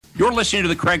You're listening to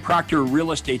the Craig Proctor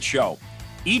Real Estate Show.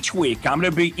 Each week, I'm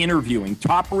going to be interviewing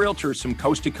top realtors from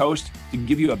coast to coast to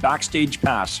give you a backstage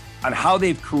pass on how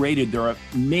they've created their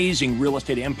amazing real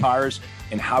estate empires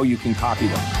and how you can copy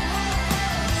them.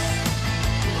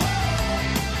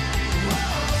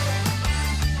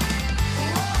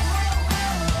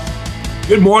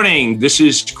 Good morning. This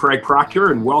is Craig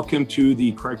Proctor, and welcome to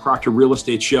the Craig Proctor Real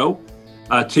Estate Show.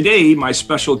 Today, my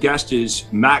special guest is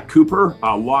Matt Cooper,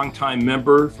 a longtime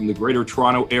member from the Greater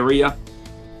Toronto area.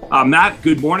 Matt,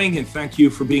 good morning, and thank you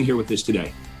for being here with us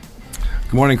today.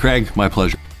 Good morning, Craig. My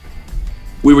pleasure.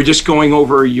 We were just going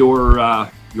over your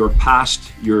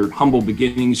past, your humble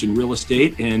beginnings in real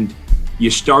estate, and you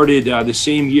started the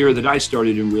same year that I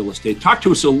started in real estate. Talk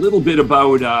to us a little bit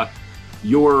about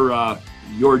your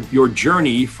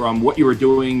journey from what you were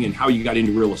doing and how you got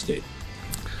into real estate.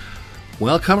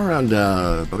 Well, come around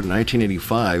about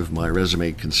 1985, my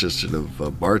resume consisted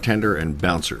of bartender and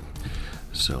bouncer.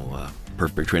 So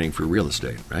perfect training for real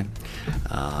estate, right?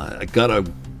 I got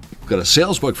a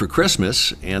sales book for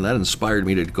Christmas, and that inspired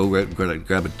me to go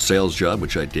grab a sales job,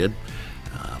 which I did.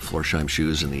 Florsheim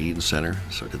Shoes in the Eaton Center,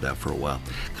 so I did that for a while.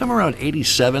 Come around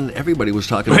 87, everybody was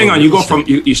talking. Hang about on, you go from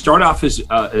you start off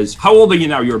as how old are you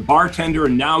now? You're a bartender,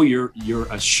 and now you're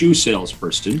a shoe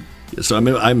salesperson. So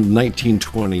I'm 19,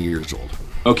 20 years old.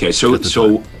 Okay, so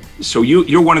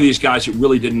you're one of these guys that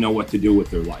really didn't know what to do with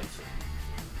their life.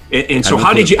 And so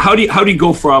how do you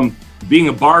go from being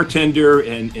a bartender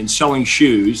and selling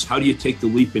shoes? How do you take the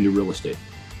leap into real estate?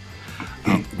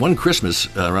 One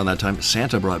Christmas around that time,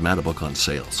 Santa brought Matt a book on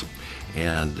sales,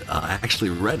 and I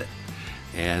actually read it,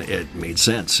 and it made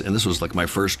sense. And this was like my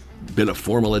first bit of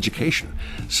formal education.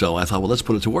 So I thought, well, let's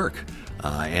put it to work.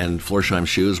 And Florsheim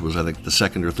Shoes was, I think, the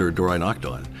second or third door I knocked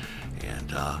on,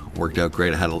 and worked out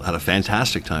great. I had a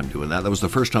fantastic time doing that. That was the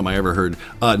first time I ever heard,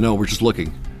 no, we're just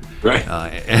looking. Right.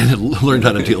 And learned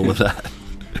how to deal with that.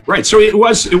 Right. So it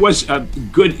was a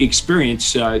good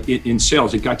experience in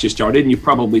sales. It got you started, and you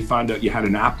probably found out you had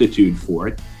an aptitude for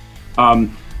it.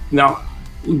 Now,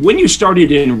 when you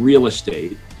started in real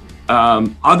estate,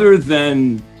 other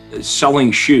than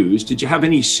selling shoes, did you have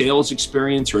any sales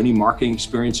experience or any marketing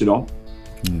experience at all?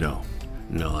 No,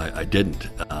 I didn't.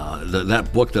 That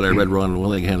book that I read, Ron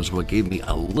Willingham's book, gave me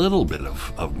a little bit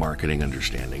of marketing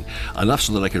understanding, enough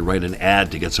so that I could write an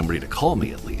ad to get somebody to call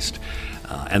me at least.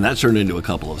 And that turned into a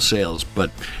couple of sales,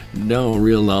 but no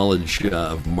real knowledge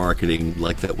of marketing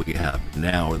like that we have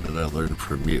now that I learned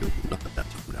from you.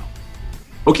 No.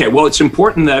 Okay, well, it's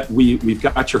important that we've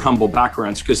got your humble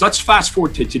backgrounds, because let's fast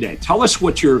forward to today. Tell us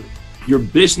what your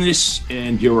business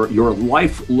and your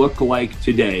life look like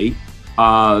today.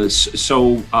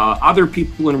 So other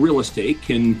people in real estate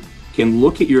can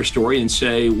look at your story and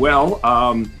say, well,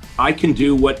 I can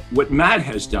do what Matt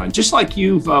has done, just like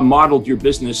you've modeled your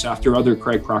business after other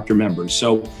Craig Proctor members.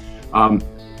 So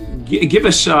give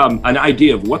us an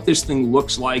idea of what this thing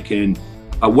looks like and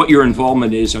what your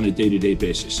involvement is on a day-to-day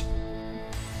basis.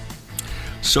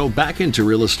 So back into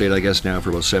real estate, I guess now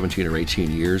for about 17 or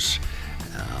 18 years.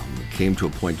 Came to a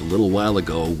point a little while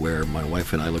ago where my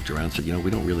wife and I looked around and said, we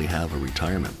don't really have a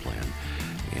retirement plan.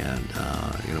 And,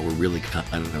 we're really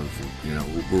kind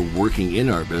of, we're working in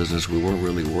our business. We weren't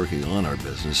really working on our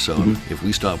business. So if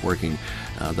we stopped working,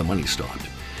 the money stopped.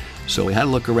 So we had to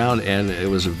look around, and it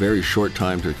was a very short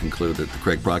time to conclude that the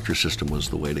Craig Proctor system was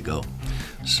the way to go.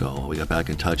 So we got back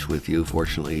in touch with you.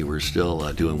 Fortunately, we're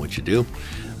still doing what you do.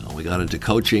 We got into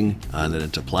coaching and then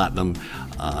into Platinum.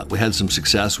 We had some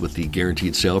success with the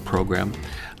Guaranteed Sale program,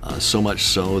 so much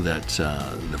so that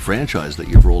the franchise that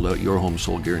you've rolled out, Your Home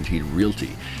Sold Guaranteed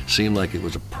Realty, seemed like it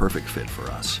was a perfect fit for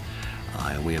us.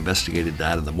 And we investigated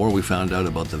that, and the more we found out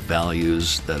about the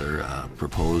values that are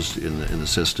proposed in the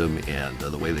system and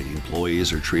the way that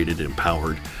employees are treated,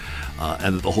 empowered,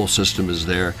 and that the whole system is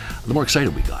there, the more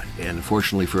excited we got. And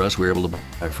fortunately for us, we were able to buy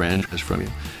a franchise from you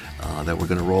that we're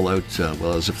going to roll out,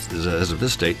 as of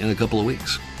this date, in a couple of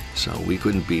weeks. So we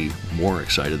couldn't be more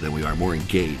excited than we are, more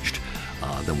engaged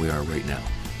than we are right now.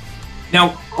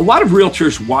 Now, a lot of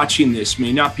realtors watching this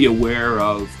may not be aware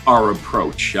of our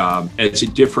approach, as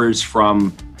it differs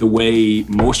from the way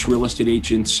most real estate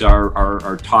agents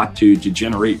are taught to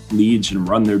generate leads and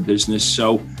run their business.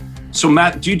 So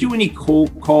Matt, do you do any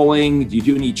cold calling? Do you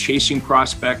do any chasing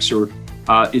prospects, or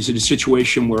is it a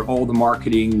situation where all the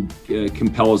marketing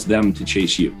compels them to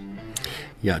chase you?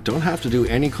 Yeah, don't have to do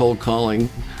any cold calling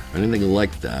or anything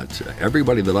like that.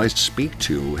 Everybody that I speak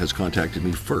to has contacted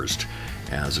me first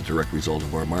as a direct result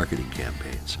of our marketing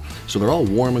campaigns. So they're all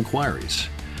warm inquiries.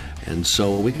 And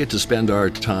so we get to spend our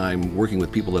time working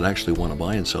with people that actually want to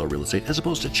buy and sell real estate as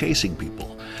opposed to chasing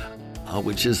people.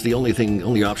 which is the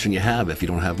only option you have if you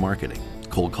don't have marketing,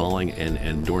 cold calling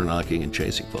and door knocking and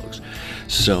chasing folks.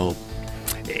 So,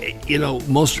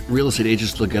 most real estate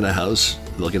agents look at a house,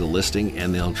 they'll get a listing,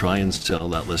 and they'll try and sell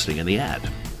that listing in the ad.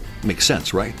 Makes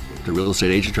sense, right? The real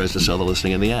estate agent tries to sell the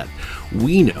listing in the ad.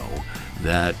 We know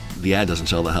that the ad doesn't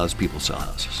sell the house, people sell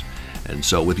houses. And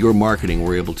so with your marketing,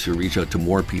 we're able to reach out to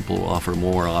more people, offer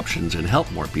more options, and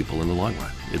help more people in the long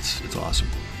run. It's awesome.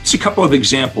 Just a couple of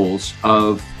examples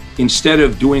of, instead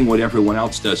of doing what everyone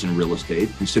else does in real estate,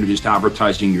 instead of just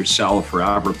advertising yourself or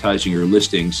advertising your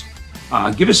listings,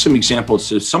 give us some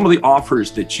examples of some of the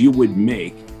offers that you would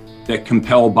make that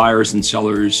compel buyers and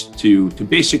sellers to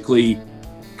basically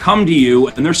come to you,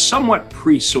 and they're somewhat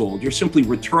pre-sold. You're simply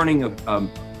returning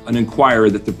an inquiry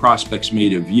that the prospect's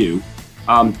made of you.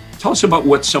 Tell us about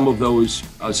what some of those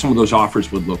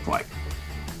offers would look like.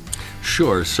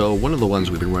 Sure. So one of the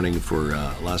ones we've been running for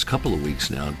last couple of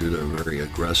weeks now due to a very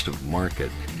aggressive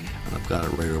market, and I've got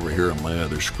it right over here on my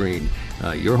other screen.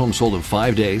 Your home sold in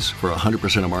 5 days for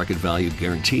 100% of market value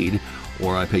guaranteed,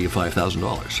 or I pay you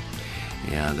 $5,000.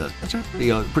 And that's a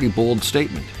pretty bold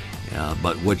statement.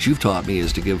 But what you've taught me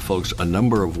is to give folks a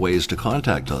number of ways to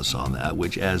contact us on that,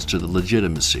 which adds to the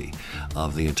legitimacy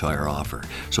of the entire offer.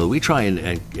 So we try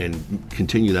and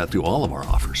continue that through all of our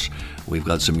offers. We've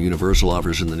got some universal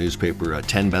offers in the newspaper,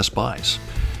 10 best buys.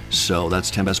 So that's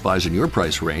 10 best buys in your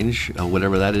price range,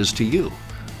 whatever that is to you.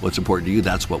 What's important to you,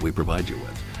 that's what we provide you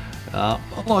with.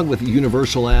 Along with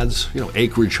universal ads,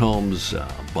 acreage homes,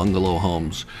 bungalow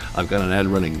homes. I've got an ad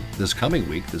running this coming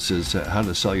week that says how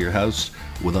to sell your house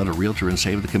without a realtor and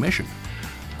save the commission.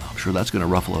 I'm sure that's going to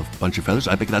ruffle a bunch of feathers.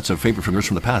 I think that's a favorite from yours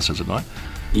from the past, is it not?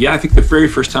 Yeah, I think the very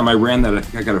first time I ran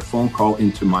that, I got a phone call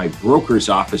into my broker's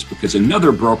office because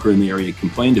another broker in the area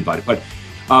complained about it. But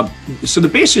so the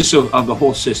basis of the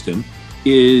whole system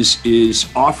is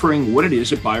offering what it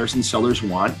is that buyers and sellers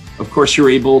want. Of course, you're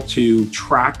able to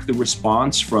track the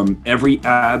response from every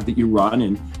ad that you run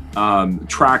and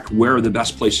track where are the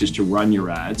best places to run your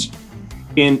ads.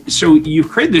 And so you've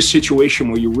created this situation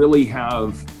where you really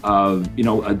have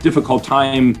a difficult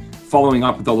time following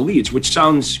up with all the leads, which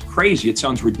sounds crazy. It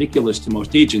sounds ridiculous to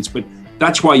most agents, but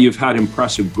that's why you've had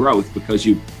impressive growth, because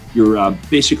you're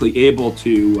basically able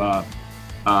to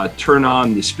turn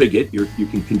on the spigot. You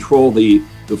can control the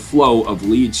flow of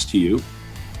leads to you.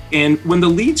 And when the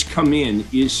leads come in,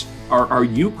 are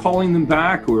you calling them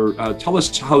back, or tell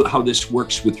us how this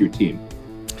works with your team?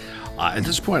 At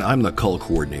this point, I'm the call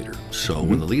coordinator. So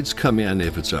when the leads come in,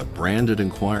 if it's a branded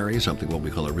inquiry, something what we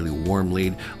call a really warm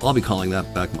lead, I'll be calling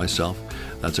that back myself.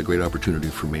 That's a great opportunity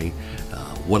for me.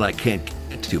 What I can't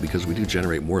get to, because we do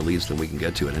generate more leads than we can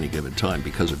get to at any given time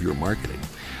because of your marketing,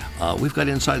 we've got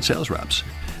inside sales reps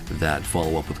that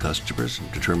follow up with customers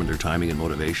and determine their timing and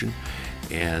motivation.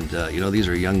 And, these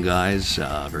are young guys,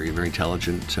 very, very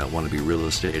intelligent, want to be real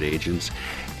estate agents.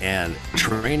 And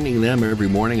training them every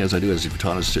morning, as I do, as you've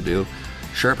taught us to do,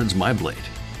 sharpens my blade.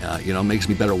 Makes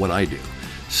me better at what I do.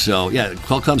 So, yeah,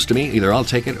 call comes to me. Either I'll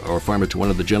take it or farm it to one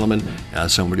of the gentlemen.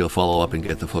 Somebody will follow up and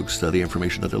get the folks the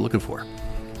information that they're looking for.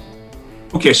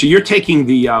 Okay, so you're taking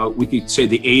we could say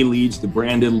the A leads, the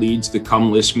branded leads, the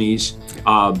come list me's,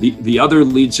 the other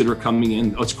leads that are coming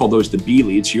in, let's call those the B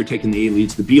leads. So you're taking the A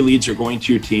leads. The B leads are going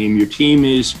to your team. Your team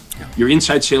your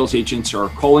inside sales agents are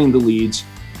calling the leads,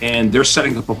 and they're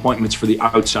setting up appointments for the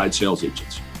outside sales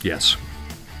agents. Yes.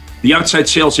 The outside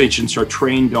sales agents are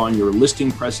trained on your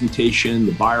listing presentation,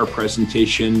 the buyer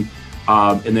presentation,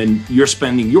 and then you're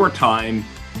spending your time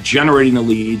generating the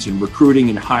leads and recruiting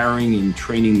and hiring and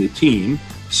training the team,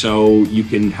 so you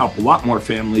can help a lot more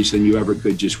families than you ever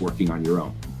could just working on your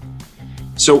own.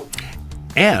 So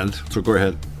go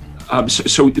ahead.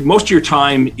 So most of your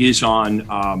time is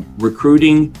on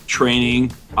recruiting,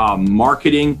 training,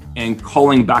 marketing, and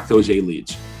calling back those A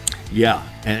leads. Yeah,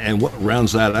 and what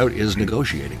rounds that out is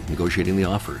negotiating the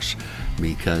offers.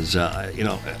 Because, out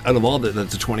of all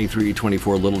the 23,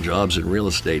 24 little jobs in real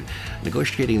estate,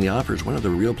 negotiating the offer is one of the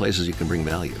real places you can bring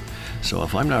value. So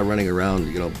if I'm not running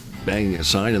around, banging a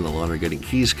sign in the lawn or getting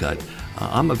keys cut,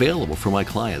 I'm available for my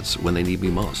clients when they need me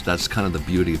most. That's kind of the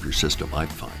beauty of your system, I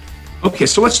find. Okay,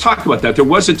 so let's talk about that. There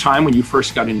was a time when you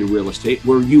first got into real estate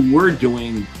where you were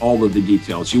doing all of the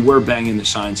details. You were banging the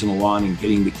signs in the lawn and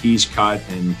getting the keys cut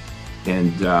and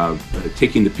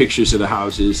taking the pictures of the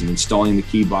houses and installing the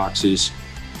key boxes.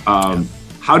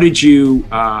 How did you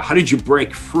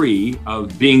break free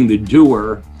of being the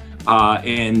doer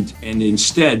and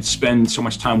instead spend so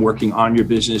much time working on your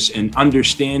business and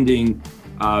understanding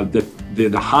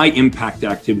the high impact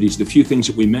activities? The few things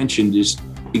that we mentioned is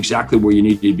exactly where you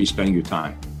need to be spending your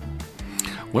time.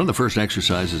 One of the first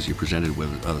exercises you presented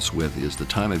with us with is the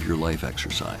time of your life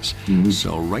exercise.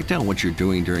 So write down what you're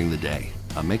doing during the day.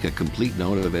 Make a complete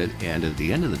note of it, and at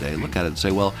the end of the day, look at it and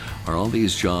say, well,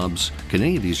 can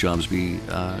any of these jobs be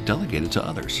delegated to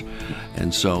others?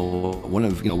 And so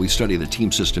we study the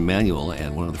team system manual,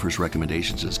 and one of the first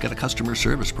recommendations is get a customer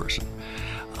service person.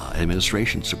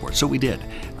 Administration support. So we did.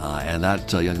 And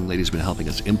that young lady's been helping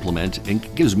us implement and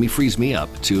frees me up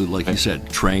to, like you said,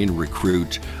 train,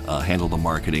 recruit, handle the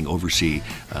marketing, oversee,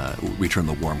 return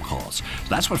the warm calls. So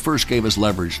that's what first gave us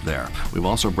leverage there. We've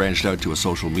also branched out to a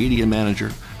social media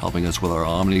manager, helping us with our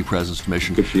omnipresence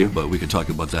mission. Good for you. But we can talk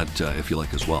about that if you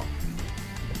like as well.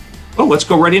 Oh, let's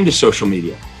go right into social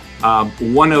media.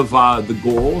 One of the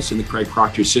goals in the Craig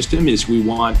Proctor system is we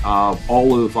want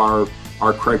all of our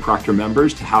Craig Proctor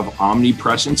members to have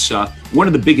omnipresence. One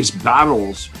of the biggest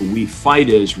battles we fight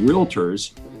as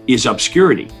realtors is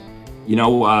obscurity.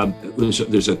 There's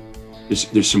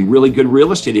some really good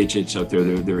real estate agents out there.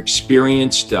 They're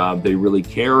experienced. They really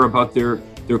care about their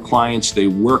clients. They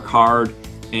work hard,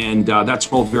 and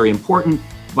that's all very important.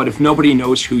 But if nobody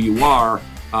knows who you are,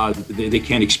 they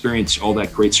can't experience all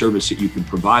that great service that you can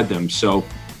provide them. So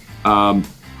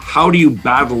how do you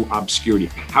battle obscurity?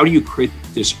 How do you create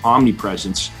this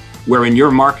omnipresence where in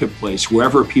your marketplace,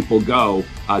 wherever people go,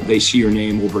 they see your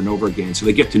name over and over again? So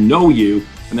they get to know you.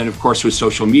 And then, of course, with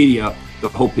social media, the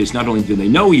hope is not only do they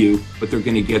know you, but they're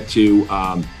going to get to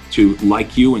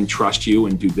like you and trust you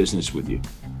and do business with you.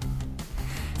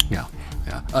 Yeah.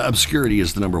 Obscurity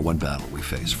is the number one battle we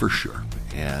face, for sure.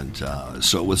 And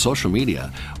so with social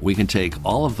media, we can take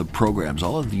all of the programs,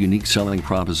 all of the unique selling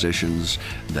propositions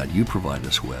that you provide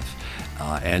us with,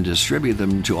 and distribute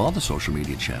them to all the social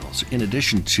media channels, in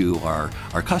addition to our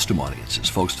custom audiences,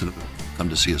 folks that have come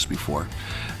to see us before.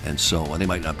 And so they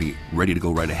might not be ready to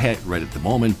go right ahead, right at the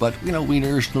moment, but we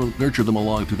nurture them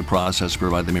along through the process,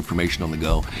 provide them information on the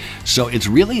go. So it's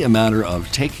really a matter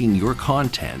of taking your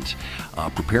content,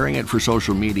 preparing it for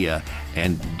social media,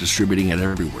 and distributing it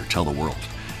everywhere. Tell the world,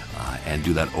 and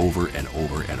do that over and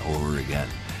over and over again.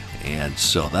 And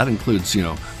so that includes,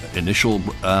 initial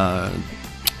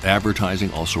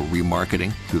advertising, also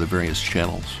remarketing through the various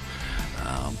channels.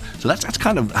 So that's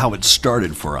kind of how it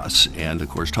started for us. And of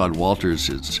course, Todd Walters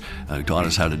has taught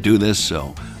us how to do this.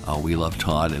 So we love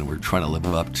Todd, and we're trying to live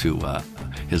up to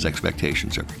his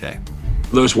expectations every day.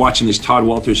 For those watching this, Todd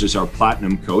Walters is our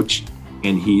platinum coach,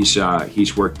 and he's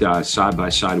worked side by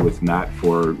side with Matt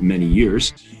for many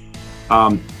years.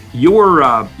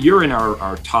 You're in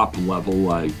our top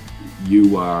level.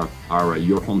 You are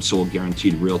Your Home Sold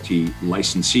Guaranteed Realty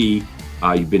licensee.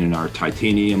 You've been in our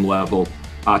titanium level.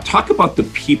 Talk about the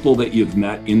people that you've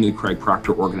met in the Craig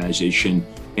Proctor organization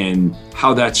and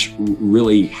how that's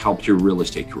really helped your real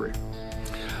estate career.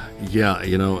 Yeah,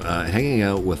 hanging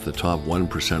out with the top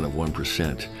 1% of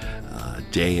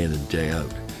 1% day in and day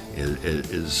out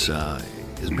is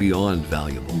beyond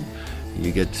valuable.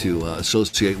 You get to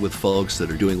associate with folks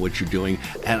that are doing what you're doing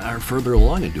and are further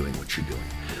along in doing what you're doing.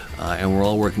 And we're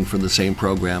all working from the same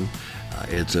program.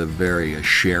 It's a very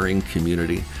sharing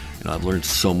community. I've learned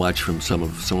so much from so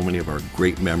many of our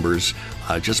great members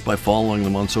just by following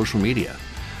them on social media.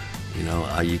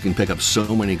 You can pick up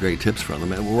so many great tips from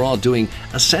them, and we're all doing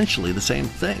essentially the same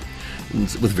thing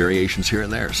with variations here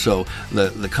and there. So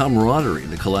the camaraderie,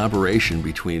 the collaboration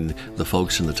between the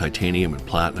folks in the Titanium and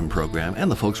Platinum program and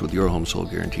the folks with Your Home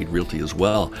Sold Guaranteed Realty as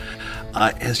well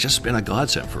has just been a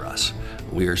godsend for us.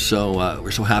 We're so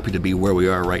happy to be where we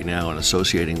are right now and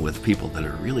associating with people that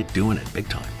are really doing it big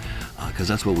time, because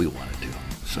that's what we want to do.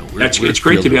 So it's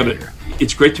great to be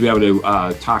able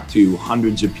to talk to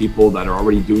hundreds of people that are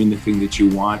already doing the thing that you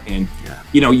want, and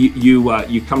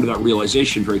you come to that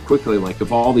realization very quickly. Like,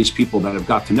 of all these people that I've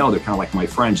got to know, they're kind of like my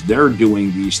friends. They're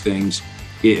doing these things,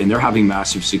 and they're having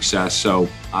massive success. So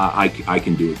I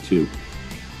can do it too.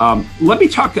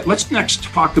 Let's next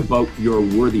talk about your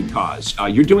worthy cause.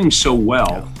 You're doing so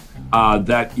well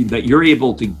that you're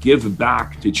able to give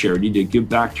back to charity, to give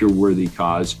back to your worthy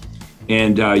cause.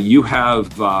 And you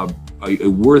have a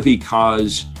worthy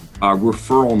cause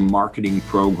referral marketing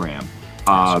program.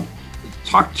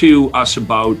 Talk to us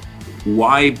about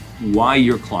why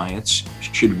your clients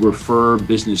should refer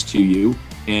business to you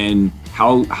and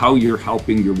how you're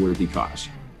helping your worthy cause.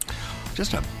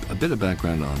 Just a bit of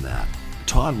background on that.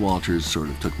 Todd Walters sort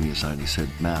of took me aside and he said,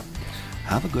 Matt,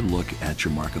 have a good look at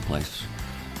your marketplace.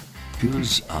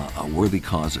 Choose a worthy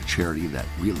cause, a charity that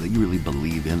you really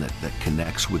believe in, that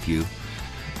connects with you.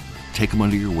 Take them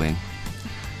under your wing.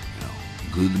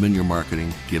 Include them in your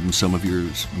marketing. Give them some of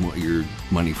your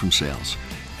money from sales,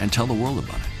 and tell the world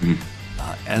about it.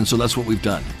 And so that's what we've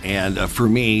done. And for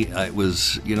me, it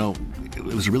was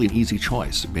was really an easy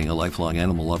choice, being a lifelong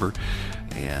animal lover.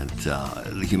 And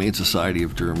the Humane Society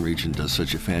of Durham Region does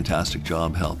such a fantastic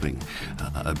job helping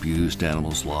abused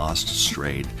animals, lost,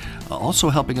 strayed. Also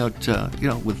helping out,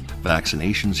 with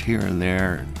vaccinations here and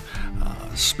there, and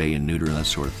spay and neuter and that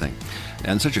sort of thing.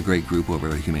 And such a great group over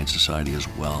at the Humane Society as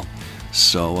well.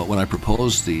 So when I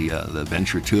proposed the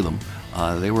venture to them,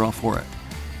 they were all for it.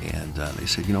 And they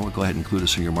said, you know what, go ahead and include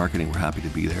us in your marketing. We're happy to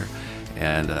be there.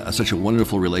 And such a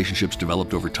wonderful relationship's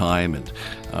developed over time.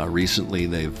 And recently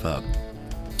they've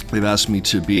asked me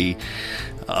to be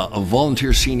a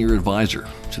volunteer senior advisor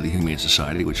to the Humane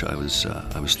Society, which I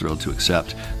was thrilled to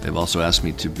accept. They've also asked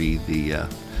me to be the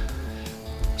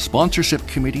sponsorship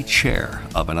committee chair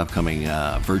of an upcoming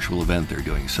virtual event they're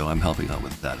doing. So I'm helping out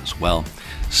with that as well.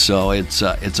 So it's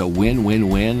a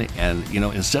win-win-win. And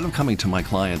instead of coming to my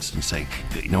clients and saying,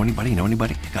 know anybody,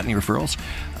 got any referrals?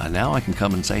 Now I can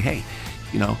come and say, hey,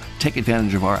 take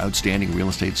advantage of our outstanding real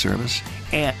estate service,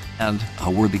 and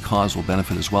a worthy cause will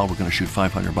benefit as well. We're going to shoot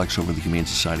 $500 over the Humane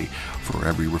Society for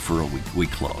every referral we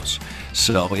close.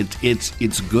 So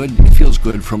it's good. It feels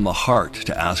good from the heart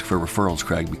to ask for referrals,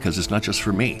 Craig, because it's not just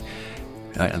for me.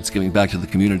 It's giving back to the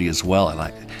community as well,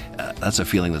 and that's a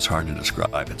feeling that's hard to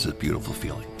describe. It's a beautiful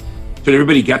feeling. Did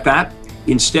everybody get that?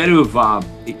 Instead of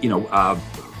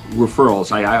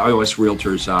referrals, I always ask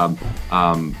realtors,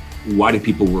 why do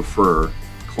people refer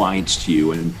clients to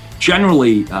you? And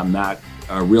generally, Matt,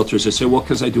 realtors, they say, well,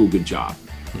 because I do a good job.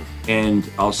 And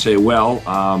I'll say, well,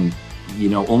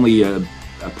 only a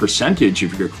percentage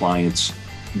of your clients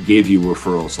gave you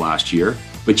referrals last year,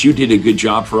 but you did a good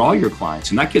job for all your clients.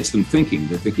 And that gets them thinking.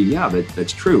 They're thinking, yeah,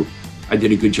 that's true. I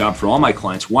did a good job for all my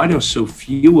clients. Why do so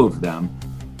few of them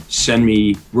send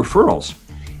me referrals?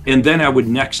 And then I would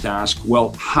next ask,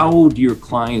 well, how would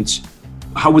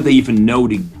they even know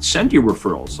to send you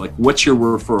referrals? Like, what's your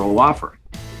referral offer?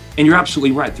 And you're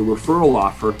absolutely right. The referral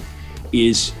offer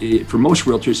is, for most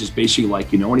realtors, is basically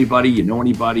like, you know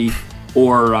anybody,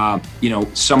 or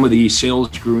some of the sales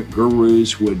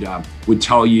gurus would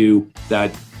tell you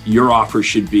that your offer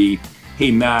should be,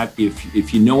 hey, Matt,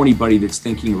 if you know anybody that's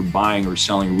thinking of buying or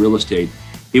selling real estate,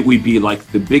 it would be like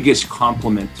the biggest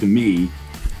compliment to me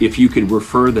if you could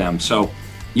refer them. So,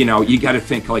 you got to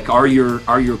think, like, are your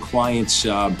clients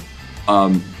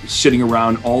sitting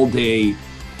around all day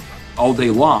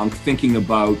long thinking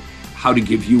about how to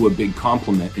give you a big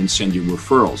compliment and send you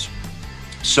referrals?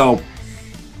 So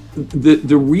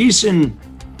the reason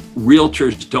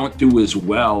realtors don't do as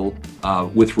well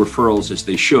with referrals as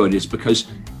they should is because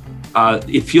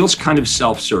it feels kind of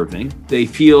self-serving. They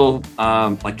feel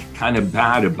like kind of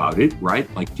bad about it, right?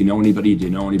 Like, do you know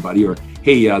anybody? Or,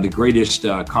 hey, the greatest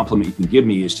compliment you can give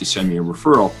me is to send me a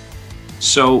referral.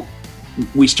 So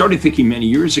we started thinking many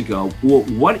years ago, well,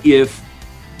 what if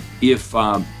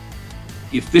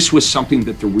this was something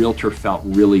that the realtor felt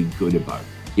really good about?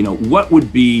 What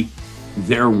would be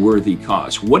their worthy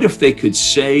cause? What if they could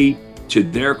say to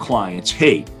their clients,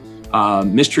 hey,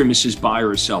 Mr. and Mrs. Buyer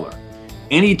or Seller,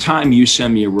 anytime you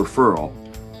send me a referral,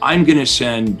 I'm going to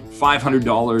send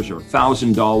 $500 or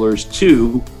 $1,000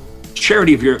 to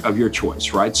charity of your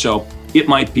choice, right? So it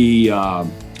might be,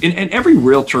 and every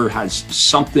realtor has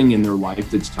something in their life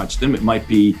that's touched them. It might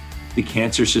be the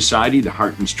Cancer Society, the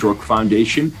Heart and Stroke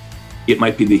Foundation. It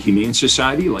might be the Humane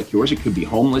Society like yours. It could be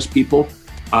homeless people.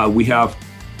 We have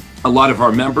a lot of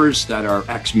our members that are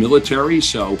ex-military,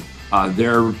 so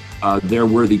their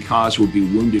worthy cause would be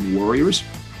wounded warriors.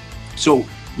 So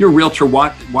you're a realtor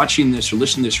watching this or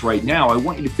listening to this right now, I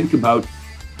want you to think about,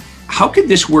 how could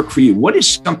this work for you? What is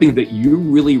something that you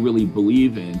really, really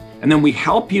believe in? And then we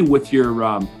help you with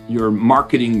your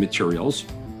marketing materials,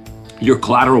 your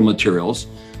collateral materials.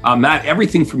 Matt,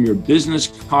 everything from your business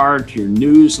card to your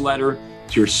newsletter,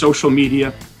 to your social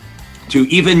media, to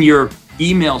even your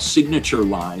email signature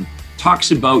line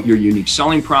talks about your unique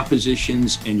selling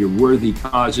propositions and your worthy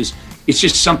causes. It's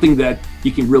just something that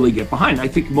you can really get behind. I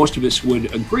think most of us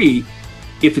would agree,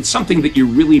 if it's something that you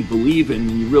really believe in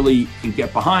and you really can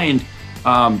get behind,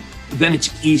 then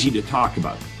it's easy to talk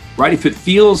about, right? If it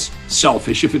feels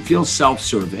selfish, if it feels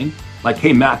self-serving, like,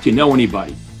 hey, Matt, do you know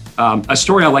anybody? A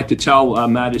story I like to tell,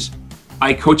 Matt, is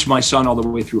I coached my son all the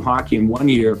way through hockey, and one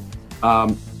year,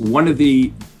 one of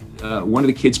the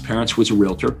kids' parents was a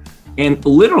realtor, and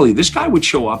literally this guy would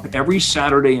show up every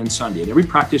Saturday and Sunday at every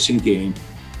practice and game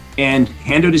and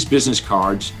hand out his business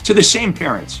cards to the same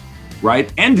parents,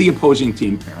 right? And the opposing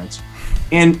team parents.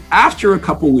 And after a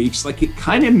couple weeks, like, it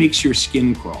kind of makes your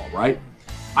skin crawl, right?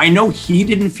 I know he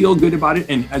didn't feel good about it.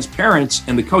 And as parents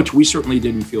and the coach, we certainly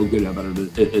didn't feel good about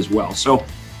it as well. So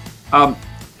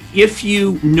if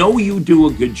you know you do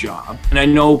a good job, and I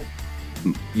know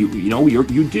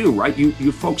You do, right?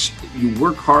 You folks, you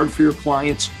work hard for your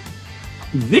clients.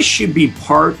 This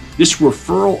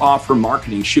referral offer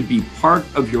marketing should be part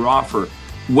of your offer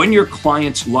when your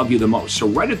clients love you the most. So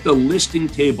right at the listing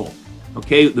table,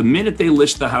 okay, the minute they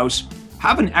list the house,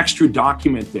 have an extra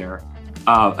document there,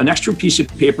 an extra piece of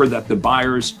paper that the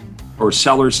buyers or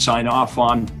sellers sign off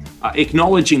on,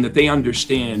 acknowledging that they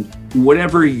understand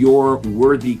whatever your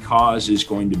worthy cause is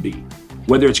going to be,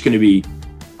 whether it's going to be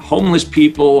homeless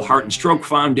people, Heart and Stroke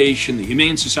Foundation, the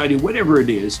Humane Society, whatever it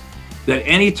is, that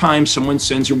anytime someone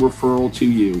sends a referral to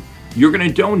you, you're going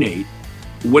to donate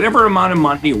whatever amount of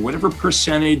money or whatever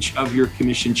percentage of your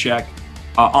commission check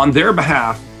on their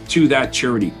behalf to that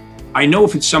charity. I know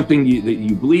if it's something that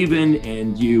you believe in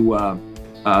and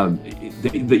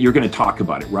that you're going to talk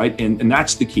about it, right? And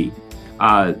that's the key.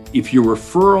 If your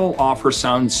referral offer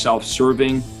sounds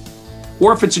self-serving,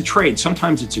 or if it's a trade,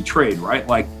 sometimes it's a trade, right?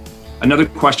 Like another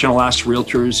question I'll ask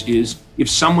realtors is, if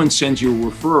someone sends you a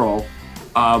referral,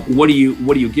 what do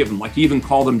you give them? Like, you even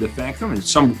call them to thank them, and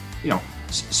some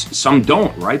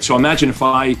don't, right? So imagine if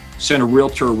I sent a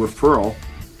realtor a referral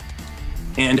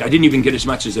and I didn't even get as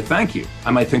much as a thank you.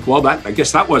 I might think, well, I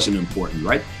guess that wasn't important,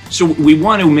 right? So we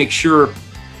want to make sure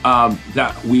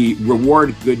that we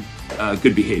reward good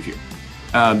behavior.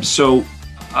 Why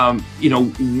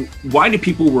do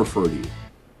people refer to you?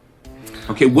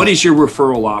 Okay, what is your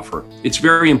referral offer? It's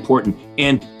very important.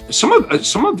 And some of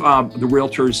the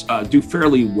realtors do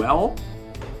fairly well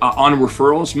on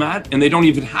referrals, Matt, and they don't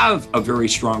even have a very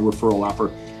strong referral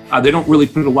offer. They don't really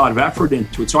put a lot of effort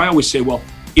into it. So I always say, well,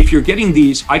 if you're getting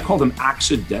these, I call them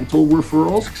accidental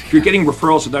referrals. If you're getting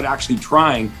referrals without actually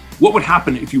trying, what would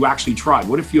happen if you actually tried?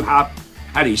 What if you had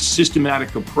a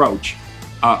systematic approach,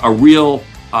 a real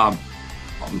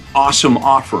awesome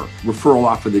referral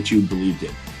offer that you believed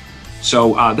in?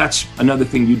 So that's another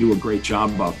thing you do a great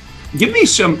job of. Give me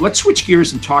let's switch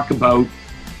gears and talk about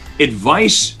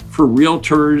advice for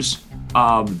realtors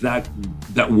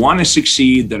that want to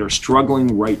succeed, that are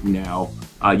struggling right now.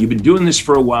 You've been doing this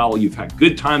for a while. You've had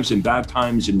good times and bad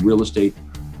times in real estate.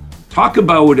 Talk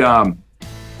about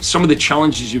some of the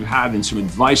challenges you've had and some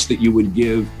advice that you would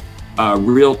give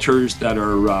realtors that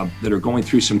are going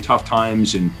through some tough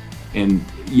times, and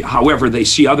however they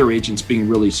see other agents being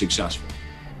really successful.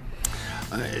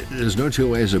 There's no two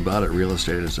ways about it. Real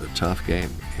estate is a tough game,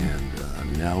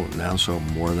 and now so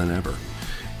more than ever.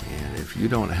 And if you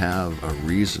don't have a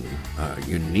reason, a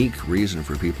unique reason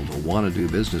for people to want to do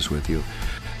business with you,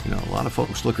 a lot of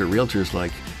folks look at realtors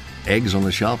like eggs on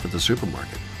the shelf at the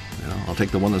supermarket. I'll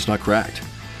take the one that's not cracked.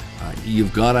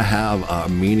 You've got to have a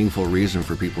meaningful reason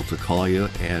for people to call you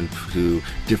and to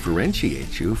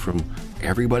differentiate you from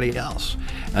everybody else.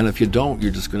 And if you don't,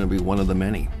 you're just going to be one of the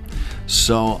many.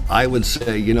 So I would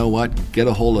say, you know what, get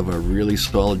a hold of a really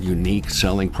solid, unique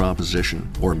selling proposition,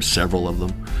 or several of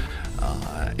them.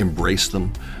 Embrace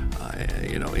them,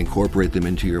 incorporate them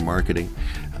into your marketing.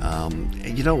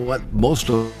 You know what, most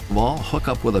of all, hook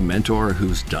up with a mentor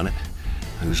who's done it,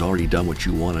 who's already done what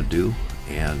you want to do.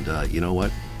 And you know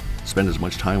what, spend as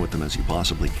much time with them as you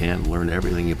possibly can, learn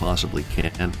everything you possibly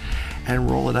can, and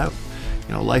roll it out.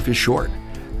 Life is short.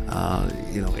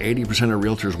 80% of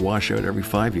realtors wash out every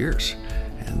 5 years.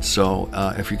 And so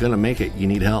if you're going to make it, you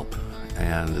need help.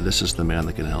 And this is the man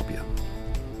that can help you.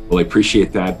 Well, I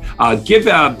appreciate that. Give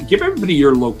everybody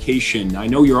your location. I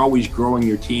know you're always growing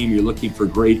your team. You're looking for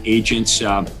great agents.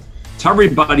 Tell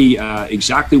everybody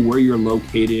exactly where you're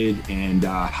located and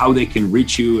how they can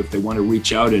reach you if they want to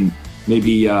reach out and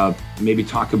maybe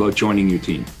talk about joining your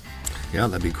team. Yeah,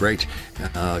 that'd be great.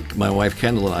 My wife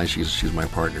Kendall and I, she's my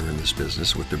partner in this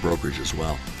business with the brokerage as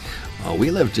well.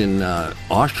 We lived in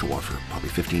Oshawa for probably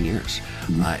 15 years.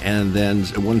 And then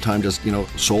at one time just,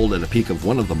 sold at a peak of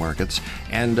one of the markets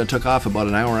and took off about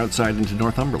an hour outside into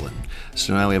Northumberland.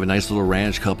 So now we have a nice little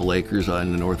ranch, couple acres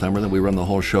in Northumberland. We run the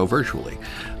whole show virtually,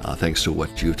 thanks to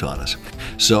what you've taught us.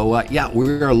 So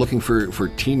we are looking for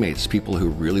teammates, people who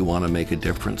really want to make a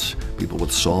difference, people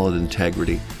with solid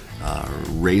integrity,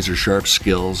 razor sharp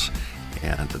skills,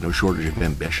 and no shortage of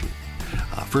ambition.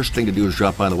 First thing to do is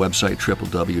drop by the website,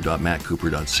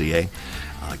 www.mattcooper.ca.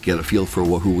 Get a feel for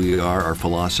who we are, our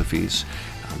philosophies.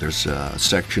 There's a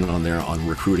section on there on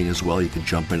recruiting as well. You can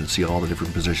jump in and see all the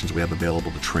different positions we have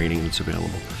available, the training that's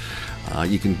available.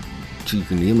 You can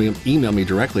email me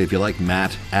directly if you like,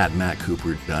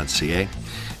 matt@mattcooper.ca.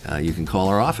 You can call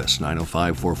our office,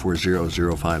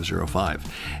 905-440-0505.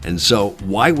 And so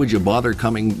why would you bother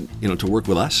coming, to work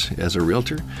with us as a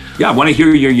realtor? Yeah, I want to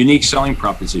hear your unique selling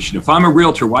proposition. If I'm a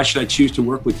realtor, why should I choose to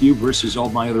work with you versus all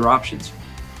my other options?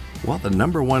 Well, the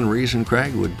number one reason,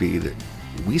 Craig, would be that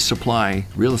we supply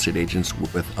real estate agents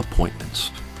with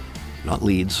appointments, not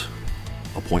leads,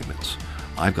 appointments.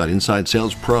 I've got inside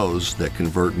sales pros that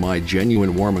convert my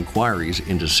genuine warm inquiries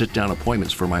into sit-down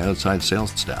appointments for my outside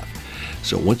sales staff.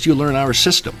 So once you learn our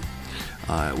system,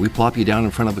 we plop you down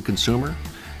in front of a consumer,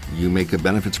 you make a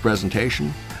benefits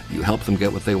presentation, you help them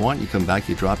get what they want, you come back,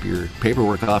 you drop your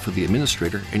paperwork off with the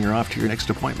administrator, and you're off to your next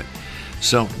appointment.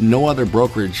 So no other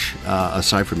brokerage,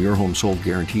 aside from Your Home Sold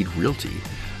Guaranteed Realty,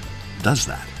 does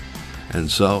that. And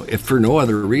so if for no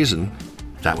other reason,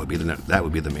 that would be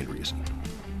the main reason.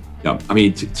 Yeah, I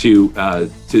mean,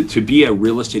 to be a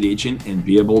real estate agent and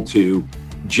be able to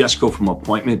just go from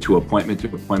appointment to appointment to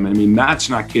appointment. I mean, Matt's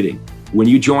not kidding. When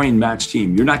you join Matt's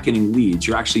team, you're not getting leads.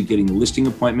 You're actually getting listing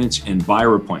appointments and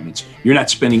buyer appointments. You're not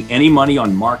spending any money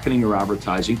on marketing or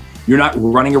advertising. You're not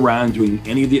running around doing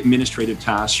any of the administrative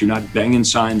tasks. You're not banging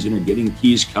signs in or getting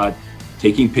keys cut,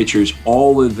 taking pictures.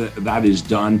 All of that is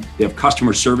done. They have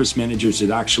customer service managers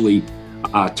that actually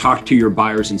talk to your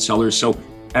buyers and sellers. So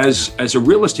as a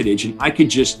real estate agent, I could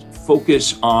just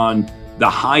focus on the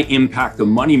high impact, the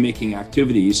money-making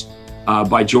activities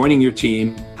by joining your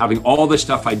team, having all the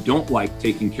stuff I don't like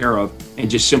taken care of, and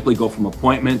just simply go from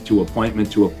appointment to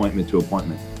appointment to appointment to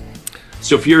appointment.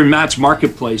 So if you're in Matt's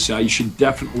marketplace, you should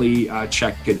definitely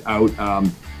check it out.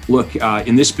 Look,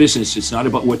 in this business, it's not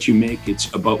about what you make,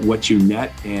 it's about what you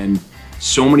net. And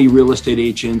so many real estate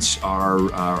agents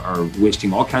are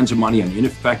wasting all kinds of money on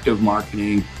ineffective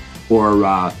marketing,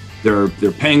 or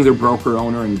they're paying their broker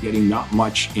owner and getting not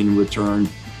much in return.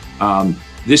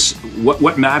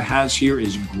 What Matt has here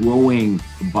is growing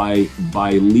by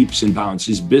leaps and bounds.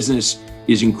 His business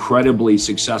is incredibly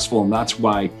successful, and that's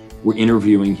why we're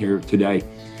interviewing here today.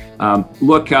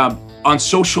 Look, on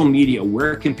social media,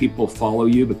 where can people follow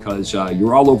you? Because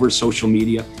you're all over social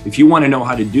media. If you want to know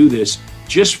how to do this,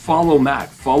 just follow Matt,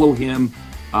 follow him,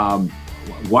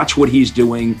 watch what he's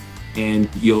doing, and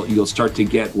you'll start to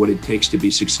get what it takes to be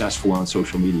successful on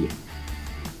social media.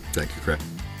 Thank you, Craig.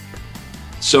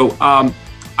 So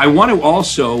I want to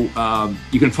also,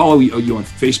 you can follow you on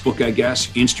Facebook, I guess,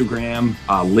 Instagram,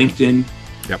 LinkedIn,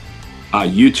 yep,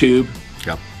 YouTube.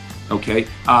 Yep. Okay.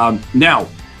 Now,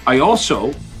 I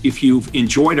also, if you've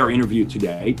enjoyed our interview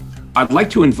today, I'd like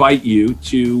to invite you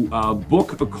to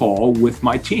book a call with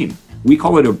my team. We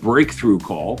call it a breakthrough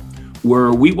call,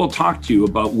 where we will talk to you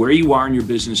about where you are in your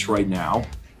business right now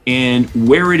and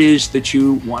where it is that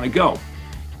you want to go.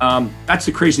 That's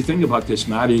the crazy thing about this,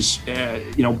 Matt, is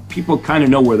people kind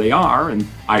of know where they are, and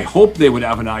I hope they would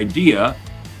have an idea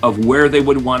of where they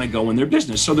would want to go in their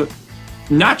business. So the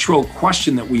natural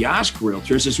question that we ask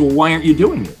realtors is, well, why aren't you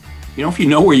doing it? If you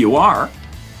know where you are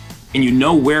and you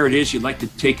know where it is you'd like to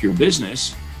take your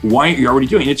business, why aren't you already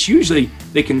doing it? It's usually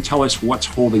they can tell us what's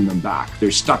holding them back.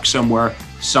 They're stuck somewhere,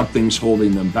 something's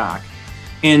holding them back.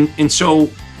 And so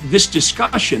this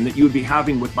discussion that you would be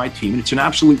having with my team, and it's an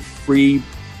absolute free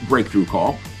breakthrough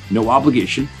call, no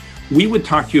obligation. We would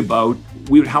talk to you about,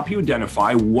 we would help you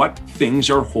identify what things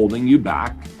are holding you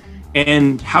back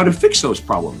and how to fix those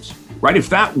problems, right? If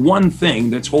that one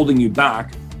thing that's holding you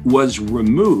back was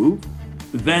removed,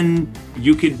 then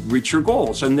you could reach your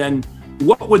goals. And then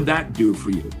what would that do for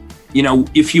you?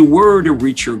 If you were to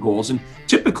reach your goals, and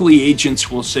typically agents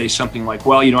will say something like,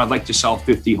 well, I'd like to sell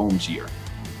 50 homes a year.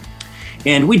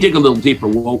 And we dig a little deeper.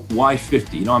 Well, why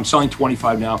 50? I'm selling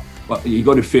 25 now. Well, you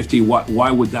go to 50,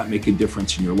 why would that make a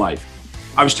difference in your life?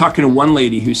 I was talking to one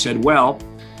lady who said, well,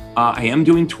 I am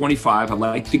doing 25. I'd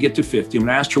like to get to 50. And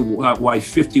when I asked her why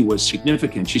 50 was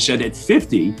significant, she said, at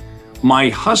 50, my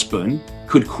husband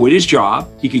could quit his job.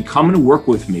 He could come and work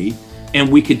with me,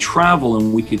 and we could travel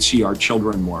and we could see our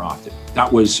children more often.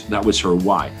 That was her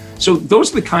why. So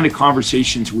those are the kind of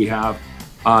conversations we have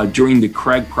during the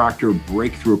Craig Proctor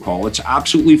Breakthrough Call. It's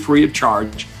absolutely free of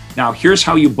charge. Now, here's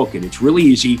how you book it. It's really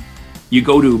easy. You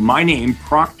go to my name,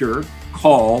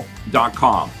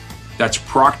 proctorcall.com. That's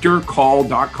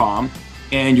proctorcall.com.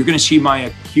 And you're going to see my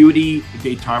Acuity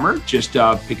day timer. Just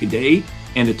pick a day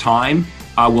and a time.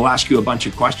 We'll ask you a bunch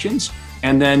of questions,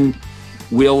 and then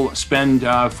we'll spend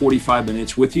 45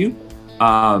 minutes with you,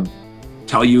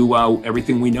 tell you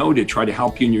everything we know to try to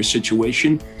help you in your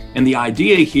situation. And the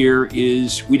idea here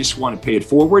is we just want to pay it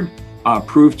forward,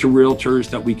 prove to realtors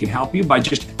that we can help you by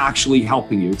just actually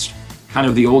helping you. It's kind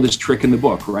of the oldest trick in the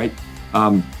book, right?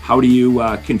 How do you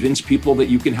convince people that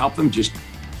you can help them? Just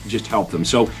help them.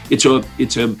 So it's a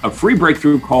free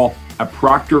breakthrough call at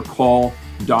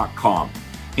proctorcall.com.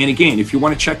 And again, if you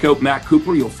want to check out Matt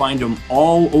Cooper, you'll find him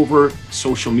all over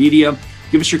social media.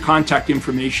 Give us your contact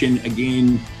information.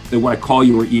 Again, they want to call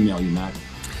you or email you, Matt.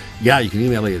 Yeah, you can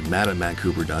email me at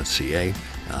matt@mattcooper.ca.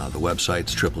 The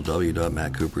website's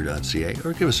www.mattcooper.ca,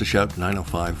 or give us a shout,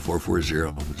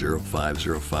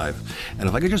 905-440-0505. And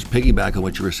if I could just piggyback on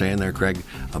what you were saying there, Craig,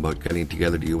 about getting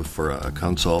together to you for a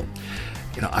consult,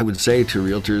 I would say to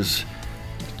realtors,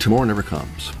 tomorrow never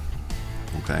comes.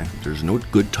 Okay, there's no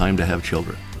good time to have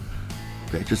children.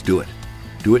 Okay, just do it.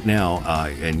 Do it now,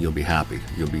 and you'll be happy.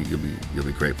 You'll be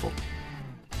grateful.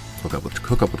 Hook up with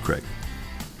Craig.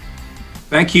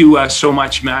 Thank you so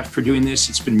much, Matt, for doing this.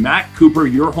 It's been Matt Cooper,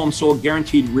 Your Home Sold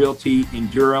Guaranteed Realty in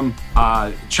Durham.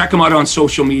 Check him out on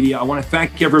social media. I want to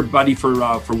thank everybody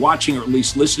for watching, or at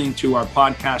least listening to our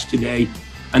podcast today.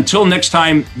 Until next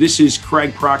time, this is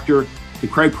Craig Proctor, the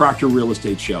Craig Proctor Real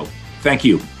Estate Show. Thank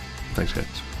you. Thanks, guys.